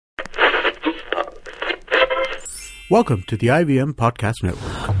Welcome to the IVM Podcast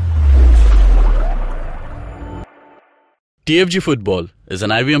Network. TFG Football is an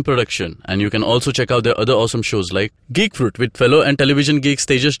IVM production, and you can also check out their other awesome shows like Geek Fruit with fellow and television geeks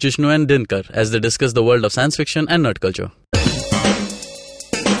Tejas, Jishnu and Dinkar as they discuss the world of science fiction and nerd culture.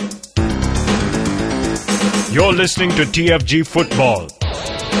 You're listening to TFG Football.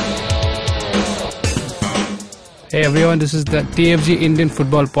 Hey everyone, this is the TFG Indian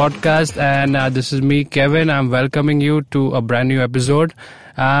Football Podcast, and this is me, Kevin. I'm welcoming you to a brand new episode.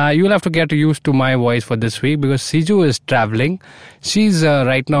 You'll have to get used to my voice for this week because Siju is traveling. She's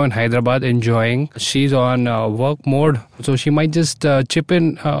right now in Hyderabad enjoying. She's on work mode, so she might just chip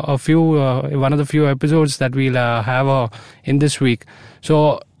in one of the few episodes that we'll have in this week.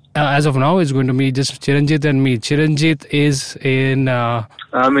 So as of now, it's going to be just Chiranjit and me. Chiranjit is in...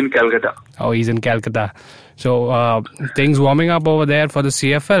 I'm in Calcutta. Oh, he's in Calcutta. So, things warming up over there for the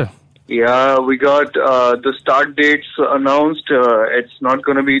CFL? Yeah, we got the start dates announced. It's not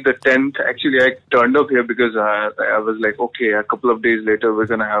going to be the 10th. Actually, I turned up here because I was like, okay, a couple of days later, we're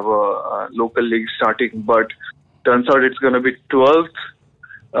going to have a local league starting. But turns out it's going to be 12th.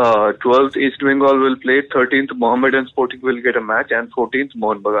 12th, East Bengal will play. 13th, Mohammedan Sporting will get a match. And 14th,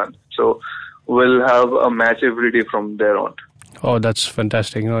 Mohun Bagan. So, we'll have a match every day from there on. Oh, that's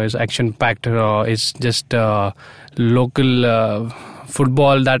fantastic. It's action-packed. It's just local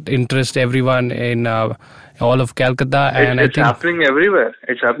football that interests everyone in all of Calcutta. And it's happening everywhere.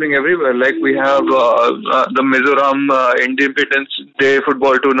 It's happening everywhere. Like we have the Mizoram Independence Day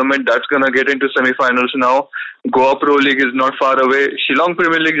football tournament. That's going to get into semi-finals now. Goa Pro League is not far away. Shillong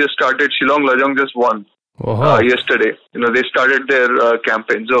Premier League just started. Shillong Lajong just won yesterday. They started their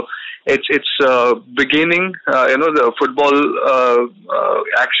campaign. So it's beginning. The football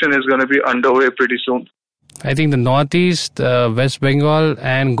action is going to be underway pretty soon. I think the Northeast, West Bengal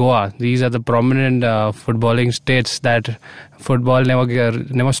and Goa, these are the prominent footballing states that football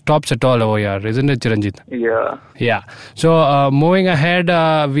never stops at all over here, isn't it, Chiranjit? Yeah. So moving ahead,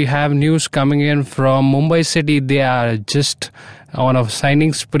 we have news coming in from Mumbai City. They are just on a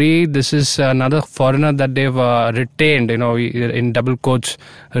signing spree. This is another foreigner that they've retained, in double quotes,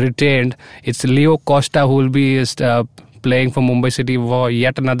 retained. It's Leo Costa who will be playing for Mumbai City for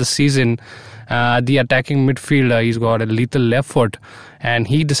yet another season. The attacking midfielder, he's got a lethal left foot, and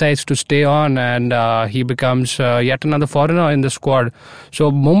he decides to stay on, and he becomes yet another foreigner in the squad.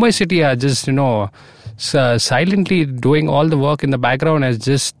 So Mumbai City are just, silently doing all the work in the background as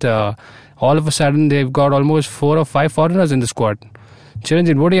just all of a sudden they've got almost 4 or 5 foreigners in the squad.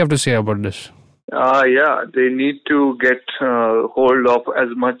 Chiranjit, what do you have to say about this? They need to get hold of as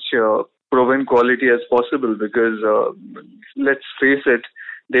much proven quality as possible because let's face it,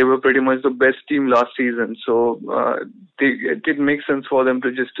 they were pretty much the best team last season. So it makes sense for them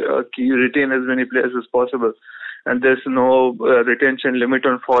to just retain as many players as possible. And there's no retention limit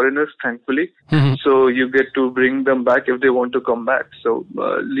on foreigners, thankfully. Mm-hmm. So you get to bring them back if they want to come back. So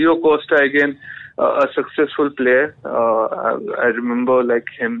Leo Costa, again, a successful player. I remember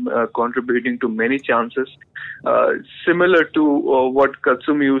him contributing to many chances. Similar to what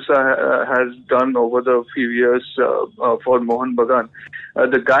Katsumi Yusa has done over the few years for Mohun Bagan.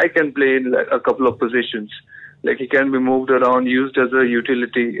 The guy can play in a couple of positions. He can be moved around, used as a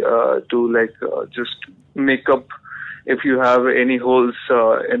utility to just make up if you have any holes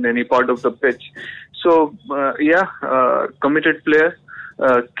in any part of the pitch. So, committed player.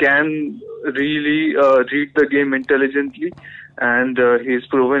 Can really read the game intelligently, and he's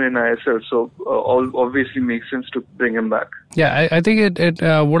proven in ISL, so obviously makes sense to bring him back. Yeah, I think it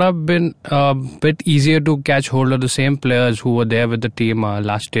would have been a bit easier to catch hold of the same players who were there with the team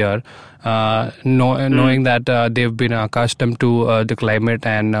last year, knowing that they've been accustomed to the climate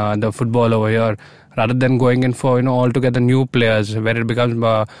and the football over here, rather than going in for altogether new players where it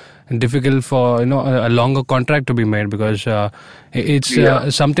becomes difficult for a longer contract to be made because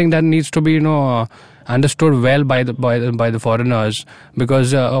it's something that needs to be understood well by the foreigners,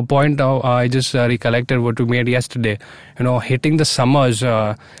 because a point I just recollected what we made yesterday. Hitting the summers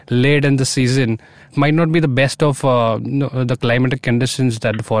late in the season might not be the best of the climatic conditions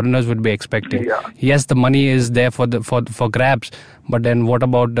that the foreigners would be expecting. Yeah. Yes, the money is there for grabs, but then what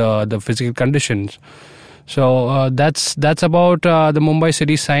about the physical conditions? So that's about the Mumbai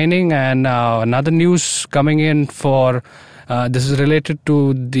City signing. And another news coming in for this is related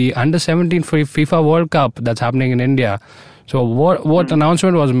to the Under-17 FIFA World Cup that's happening in India. So what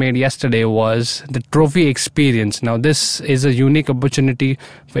announcement was made yesterday was the trophy experience. Now this is a unique opportunity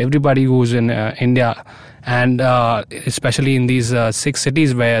for everybody who's in India, and especially in these 6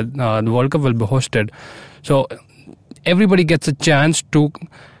 cities where the World Cup will be hosted. So everybody gets a chance to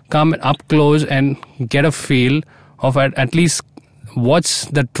come up close and get a feel of at least watch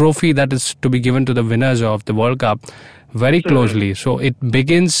the trophy that is to be given to the winners of the World Cup very closely. So it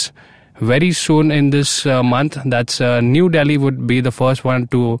begins very soon in this month. That's New Delhi would be the first one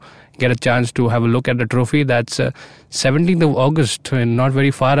to get a chance to have a look at the trophy. That's 17th of August, not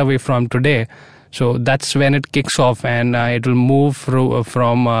very far away from today. So that's when it kicks off, and it will move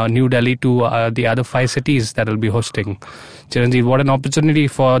from New Delhi to the other 5 cities that will be hosting. Chiranjeev, what an opportunity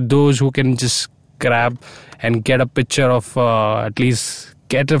for those who can just grab and get a picture of, at least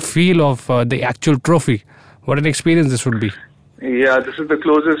get a feel of the actual trophy. What an experience this would be. Yeah, this is the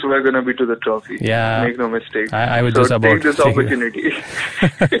closest we're going to be to the trophy. Yeah. Make no mistake. I would so just about take this opportunity.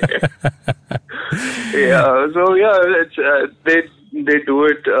 Yeah, so yeah, it's, they do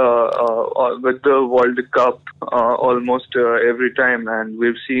it with the World Cup almost every time, and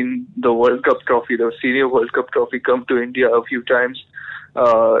we've seen the World Cup trophy, the Senior World Cup trophy, come to India a few times.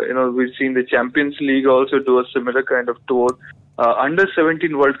 We've seen the Champions League also do a similar kind of tour. Under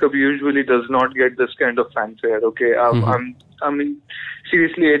 17 World Cup usually does not get this kind of fanfare. Okay, I mean,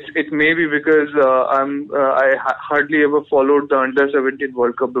 seriously, it may be because I hardly ever followed the Under 17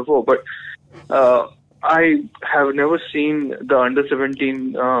 World Cup before, but I have never seen the Under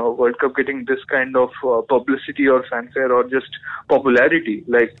 17 World Cup getting this kind of publicity or fanfare or just popularity.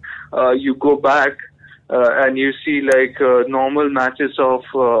 Like you go back. And you see like normal matches of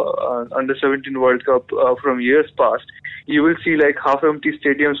Under 17 World Cup from years past, you will see like half empty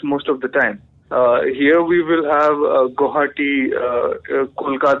stadiums most of the time. Here we will have Guwahati,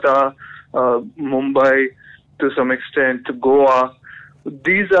 Kolkata, Mumbai, to some extent, Goa.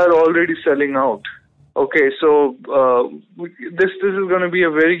 These are already selling out. Okay, so this is going to be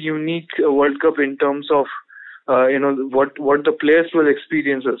a very unique World Cup in terms of what the players will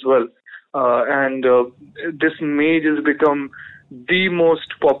experience as well. And this may just become the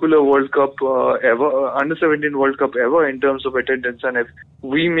most popular World Cup ever, Under 17 World Cup ever in terms of attendance. And if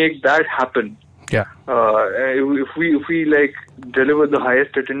we make that happen, if we like deliver the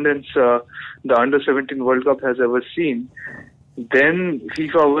highest attendance the Under 17 World Cup has ever seen, then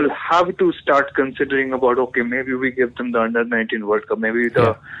FIFA will have to start considering about, okay, maybe we give them the Under 19 World Cup, maybe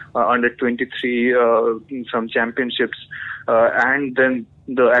the Under 23 some championships, and then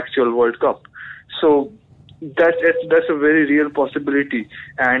the actual World Cup. So that's a very real possibility,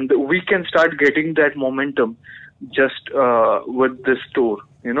 and we can start getting that momentum just with this tour.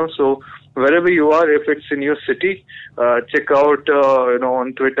 So wherever you are, if it's in your city, check out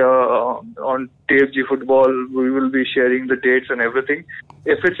on Twitter, on TFG Football. We will be sharing the dates and everything.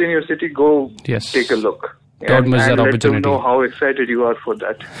 If it's in your city, go take a look. Don't miss that let opportunity. them know how excited you are for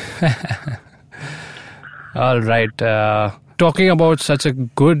that. All right. Talking about such a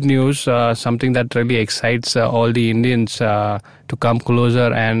good news, something that really excites all the Indians to come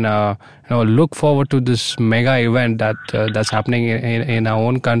closer and look forward to this mega event that's happening in our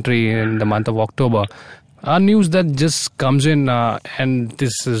own country in the month of October. Our news that just comes in, and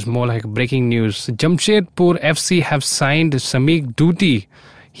this is more like breaking news. Jamshedpur FC have signed Samik Duty.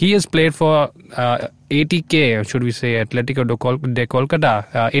 He has played for ATK, should we say, Atletico de Kolkata.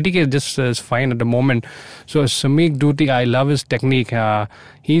 ATK just is fine at the moment. So Samik Duty, I love his technique.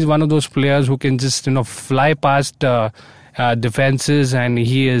 He's one of those players who can just fly past defenses, and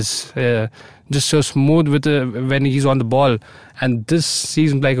he is just so smooth when he's on the ball. And this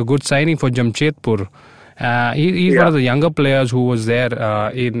seems like a good signing for Jamshedpur. He's one of the younger players who was there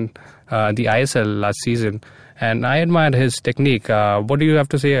in the ISL last season. And I admired his technique. What do you have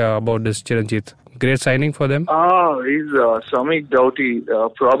to say about this, Chiranjeev? Great signing for them? He's Samik Doughty,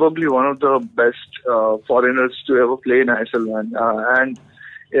 probably one of the best foreigners to ever play in ISL, and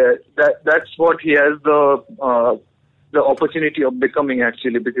that's what he has the opportunity of becoming,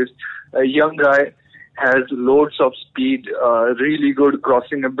 actually, because a young guy has loads of speed, really good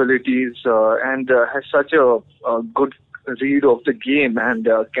crossing abilities, and has such a good read of the game, and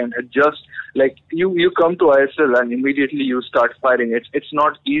can adjust. Like you come to ISL and immediately you start firing. It's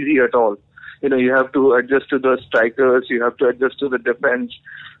not easy at all. You have to adjust to the strikers, you have to adjust to the defense,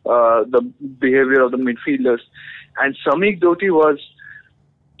 the behavior of the midfielders. And Samik Doughty was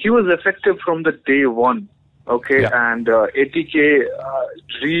effective from the day one. Okay, and ATK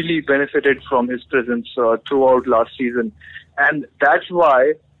really benefited from his presence throughout last season, and that's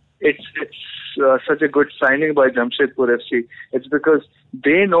why it's such a good signing by Jamshedpur FC. It's because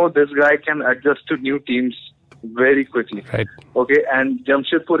they know this guy can adjust to new teams very quickly. Right. Okay, and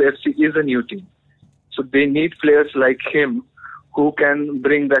Jamshedpur FC is a new team, so they need players like him who can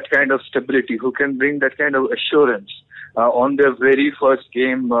bring that kind of stability, who can bring that kind of assurance on their very first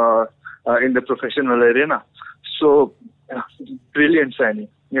game in the professional arena. So, brilliant signing.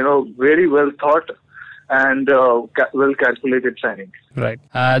 Very well thought, and well-calculated signing. Right.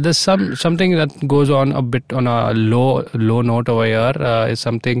 There's something that goes on a bit on a low note over here. Is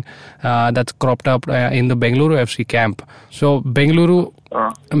something that's cropped up in the Bengaluru FC camp. So Bengaluru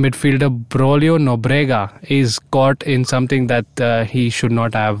midfielder Braulio Nobrega is caught in something that he should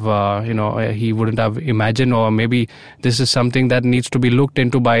not have. He wouldn't have imagined, or maybe this is something that needs to be looked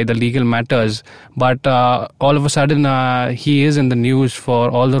into by the legal matters. But all of a sudden, he is in the news for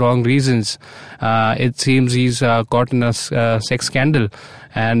all the wrong reasons. It seems he's caught in a sex scandal,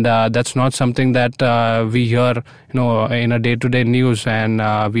 and that's not something that we hear, in a day-to-day news. And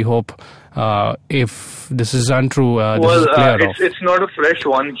we hope, if this is untrue, this is cleared off. It's not a fresh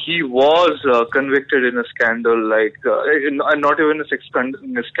one. He was convicted in a scandal, not even a sex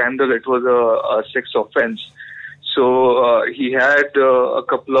scandal. It was a sex offense. So he had a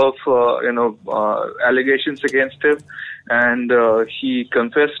couple of allegations against him, and he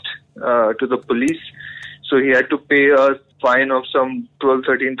confessed to the police. So he had to pay a fine of some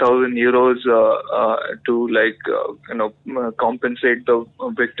 13,000 euros to compensate the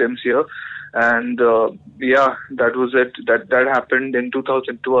victims here. And that was it. That happened in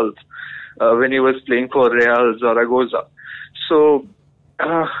 2012 when he was playing for Real Zaragoza. So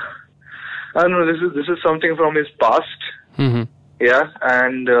I don't know. This is something from his past. Mm-hmm. Yeah,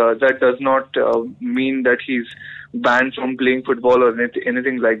 and that does not mean that he's banned from playing football or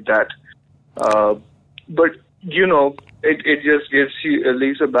anything like that. But it just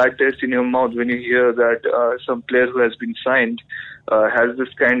leaves a bad taste in your mouth when you hear that some player who has been signed has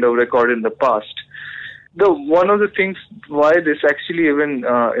this kind of record in the past. One of the things why this actually even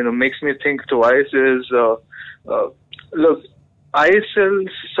makes me think twice is look, ISL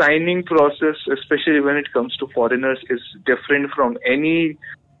signing process, especially when it comes to foreigners, is different from any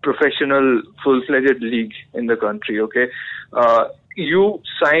professional full-fledged league in the country. Okay, you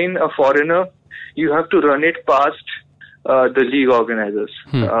sign a foreigner, you have to run it past the league organizers,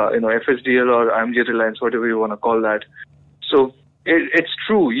 FSDL or IMG Reliance, whatever you want to call that. So it's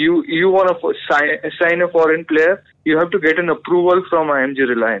true. You want to sign a foreign player, you have to get an approval from IMG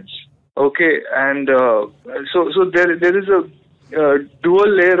Reliance. Okay, and so there is a dual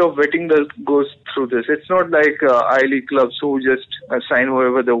layer of vetting that goes through this. It's not like I-League clubs who just sign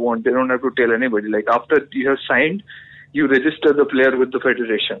whoever they want. They don't have to tell anybody. Like after you have signed, you register the player with the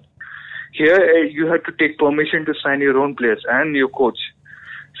federation. Here, you have to take permission to sign your own players and your coach.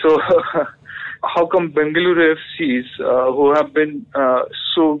 So, how come Bengaluru FCs, who have been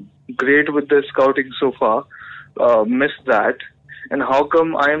so great with their scouting so far, missed that? And how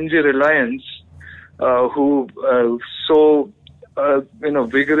come IMG Reliance, who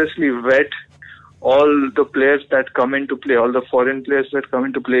vigorously vet all the players that come into play, all the foreign players that come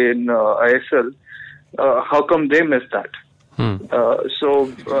into play in ISL, how come they missed that?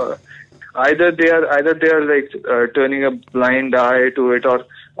 Either they are like turning a blind eye to it, or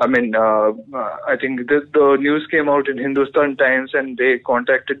I think the news came out in Hindustan Times and they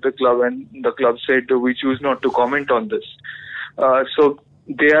contacted the club and the club said we choose not to comment on this. So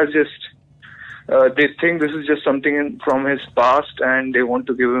they are just they think this is just something from his past and they want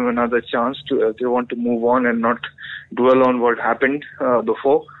to give him another chance to. They want to move on and not dwell on what happened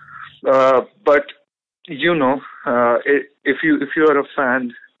before. But if you are a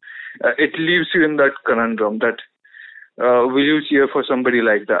fan, it leaves you in that conundrum that will you cheer for somebody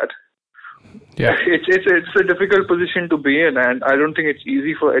like that? Yeah, it's a difficult position to be in, and I don't think it's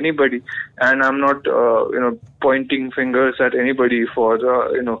easy for anybody. And I'm not pointing fingers at anybody for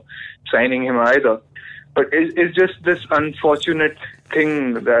signing him either. But it's just this unfortunate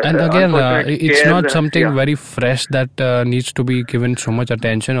thing that. And again, it's not something very fresh that needs to be given so much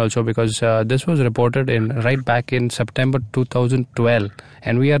attention. Also, because this was reported right back in September 2012,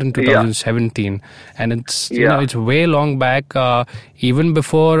 and we are in 2017, and it's it's way long back, even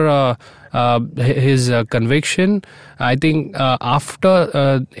before his conviction. I think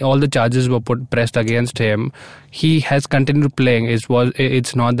after all the charges were pressed against him, he has continued playing. It's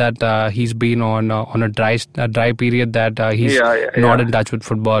not that he's been on a dry period that he's not in touch with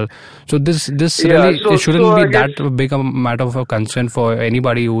football. So this really shouldn't be that big a matter of a concern for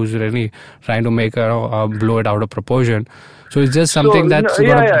anybody who's really trying to make blow it out of proportion. So it's just something that's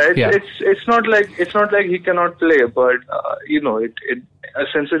It's not like he cannot play, but a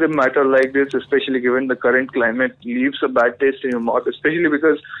sensitive matter like this, especially given the current climate, leaves a bad taste in your mouth. Especially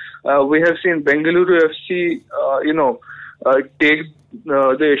because we have seen Bengaluru FC, take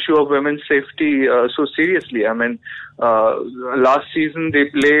the issue of women's safety so seriously. I mean, last season they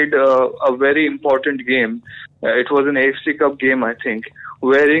played a very important game. It was an AFC Cup game, I think,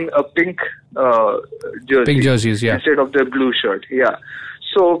 wearing a pink jersey. Pink jerseys, instead of their blue shirt. Yeah.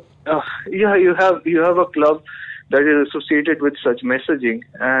 So Yeah, you have a club that is associated with such messaging,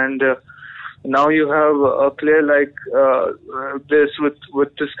 and now you have a player like this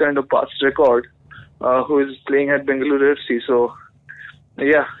with this kind of past record, who is playing at Bengaluru FC. So,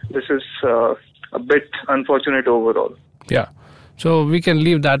 yeah, this is a bit unfortunate overall. Yeah. So we can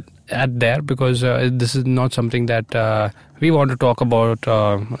leave that at there, because this is not something that we want to talk about,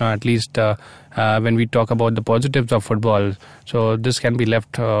 at least when we talk about the positives of football. So this can be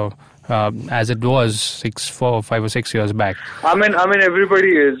left as it was 5 or 6 years back. I mean,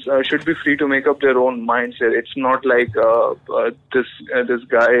 everybody should be free to make up their own minds. It's not like this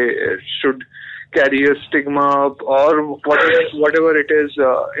guy should carry a stigma or whatever it is.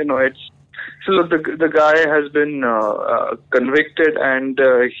 It's. So look, the guy has been convicted, and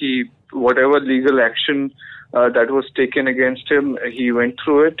he whatever legal action that was taken against him, he went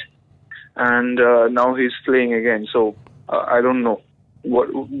through it, and now he's playing again. So I don't know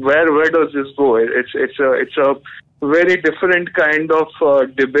where does this go. It's a very different kind of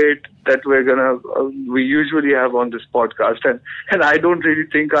debate that we usually have on this podcast, and I don't really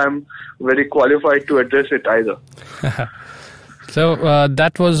think I'm very qualified to address it either. So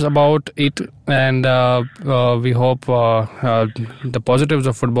that was about it, and we hope the positives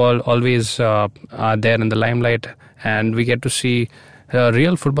of football always are there in the limelight, and we get to see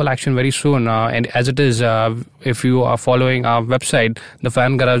real football action very soon. And as it is, if you are following our website,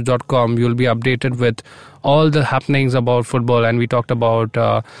 thefangarage.com, you'll be updated with all the happenings about football. And we talked about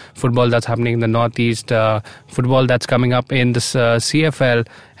football that's happening in the Northeast, football that's coming up in this CFL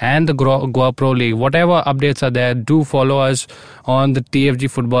and the Goa Pro League. Whatever updates are there, do follow us on the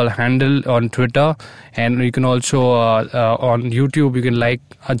TFG Football handle on Twitter. And you can also, on YouTube, you can like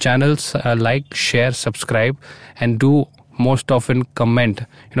our channels, like, share, subscribe, and do most often comment.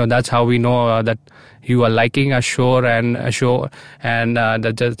 That's how we know that you are liking our show, and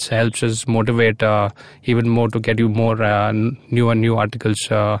that just helps us motivate even more to get you more new articles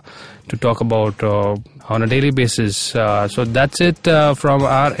to talk about on a daily basis. So that's it from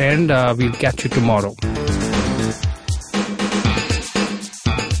our end. We'll catch you tomorrow.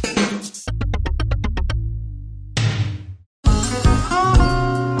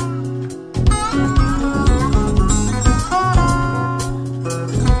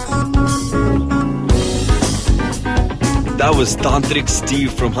 That was Tantrik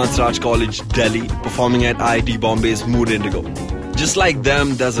Steve from Hansraj College, Delhi, performing at IIT Bombay's Mood Indigo. Just like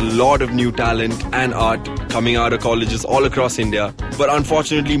them, there's a lot of new talent and art coming out of colleges all across India, but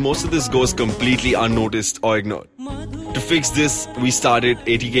unfortunately most of this goes completely unnoticed or ignored. To fix this, we started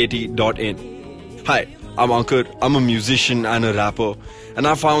atkt.in. Hi, I'm Ankur, I'm a musician and a rapper, and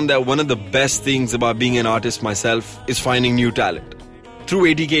I found that one of the best things about being an artist myself is finding new talent.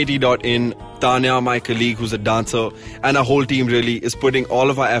 Through atkt.in, Tanya, my colleague who's a dancer, and our whole team really is putting all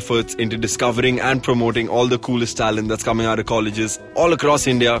of our efforts into discovering and promoting all the coolest talent that's coming out of colleges all across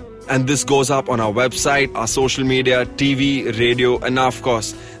India. And this goes up on our website, our social media, TV, radio, and now, of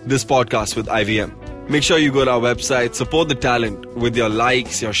course, this podcast with IVM. Make sure you go to our website, support the talent with your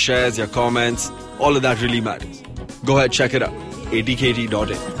likes, your shares, your comments. All of that really matters. Go ahead, check it out.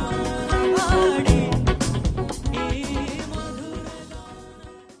 atkt.in.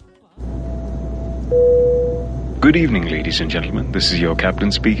 Good evening, ladies and gentlemen. This is your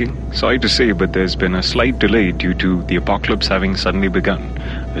captain speaking. Sorry to say, but there's been a slight delay due to the apocalypse having suddenly begun.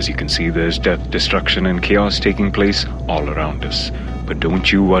 As you can see, there's death, destruction, and chaos taking place all around us. But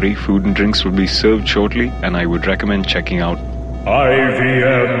don't you worry, food and drinks will be served shortly, and I would recommend checking out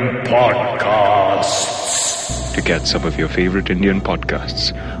IVM Podcasts to get some of your favorite Indian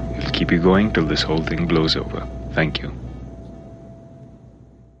podcasts. We'll keep you going till this whole thing blows over. Thank you.